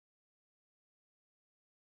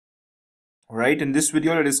Alright, in this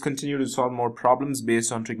video let us continue to solve more problems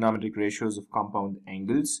based on trigonometric ratios of compound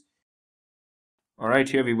angles. Alright,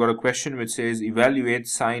 here we've got a question which says evaluate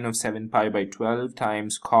sine of 7 pi by 12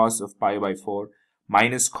 times cos of pi by 4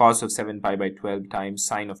 minus cos of 7 pi by 12 times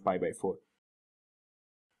sine of pi by 4.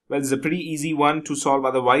 Well, it's a pretty easy one to solve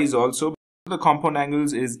otherwise also. The compound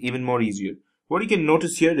angles is even more easier. What you can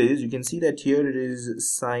notice here is, you can see that here it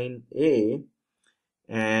is sine A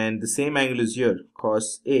and the same angle is here,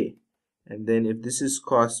 cos A. And then if this is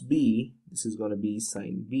cos B, this is going to be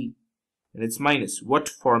sine B. And it's minus. What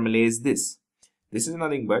formula is this? This is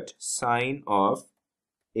nothing but sine of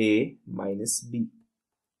A minus B.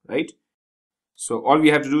 Right? So all we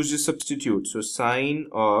have to do is just substitute. So sine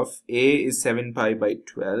of A is 7 pi by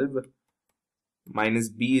 12 minus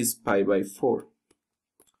B is pi by 4.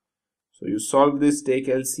 So you solve this, take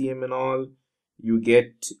LCM and all, you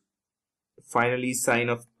get finally sine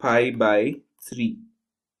of pi by 3.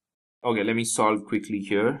 Okay, let me solve quickly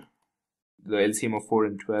here. The LCM of 4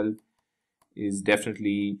 and 12 is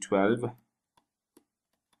definitely 12.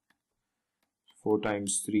 4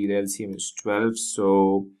 times 3, the LCM is 12.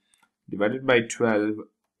 So divided by 12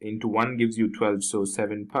 into 1 gives you 12. So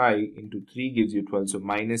 7 pi into 3 gives you 12. So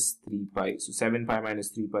minus 3 pi. So 7 pi minus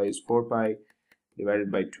 3 pi is 4 pi.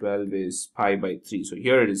 Divided by 12 is pi by 3. So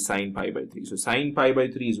here it is sine pi by 3. So sine pi by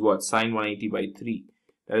 3 is what? Sine 180 by 3.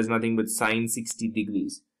 That is nothing but sine 60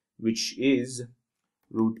 degrees, which is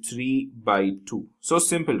root 3 by 2. So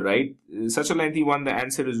simple, right? Such a lengthy one, the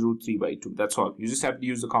answer is root 3 by 2. That's all. You just have to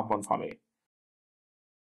use the compound formula.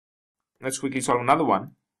 Let's quickly solve another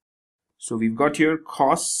one. So we've got here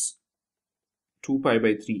cos 2 pi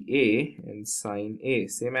by 3a and sine a,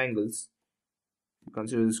 same angles. You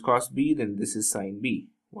consider this cos b, then this is sine b.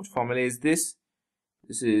 What formula is this?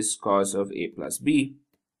 This is cos of a plus b.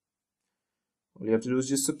 All you have to do is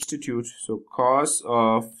just substitute. So cos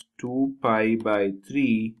of 2 pi by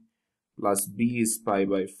 3 plus b is pi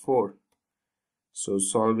by 4. So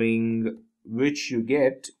solving which you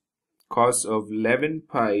get cos of 11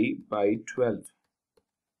 pi by 12.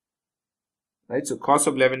 Right, so cos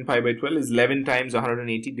of 11 pi by 12 is 11 times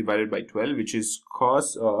 180 divided by 12, which is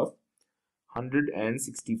cos of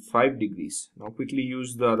 165 degrees. Now quickly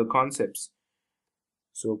use the other concepts.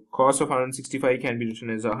 So cos of 165 can be written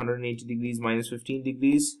as 180 degrees minus 15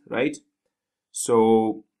 degrees, right?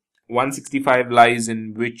 So 165 lies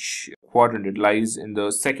in which quadrant? It lies in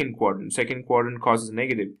the second quadrant. Second quadrant cos is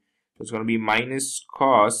negative. So it's going to be minus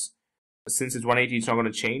cos. Since it's 180, it's not going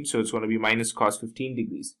to change. So it's going to be minus cos 15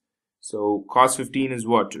 degrees. So cos 15 is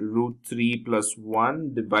what? Root 3 plus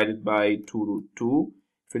 1 divided by 2 root 2.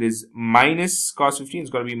 If it is minus cos 15, it's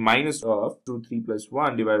going to be minus of root 3 plus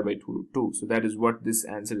 1 divided by 2 root 2. So that is what this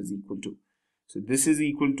answer is equal to. So this is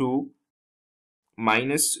equal to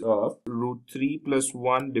minus of root 3 plus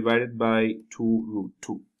 1 divided by 2 root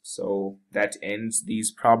 2. So that ends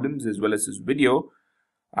these problems as well as this video.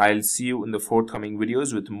 I'll see you in the forthcoming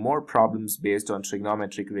videos with more problems based on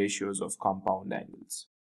trigonometric ratios of compound angles.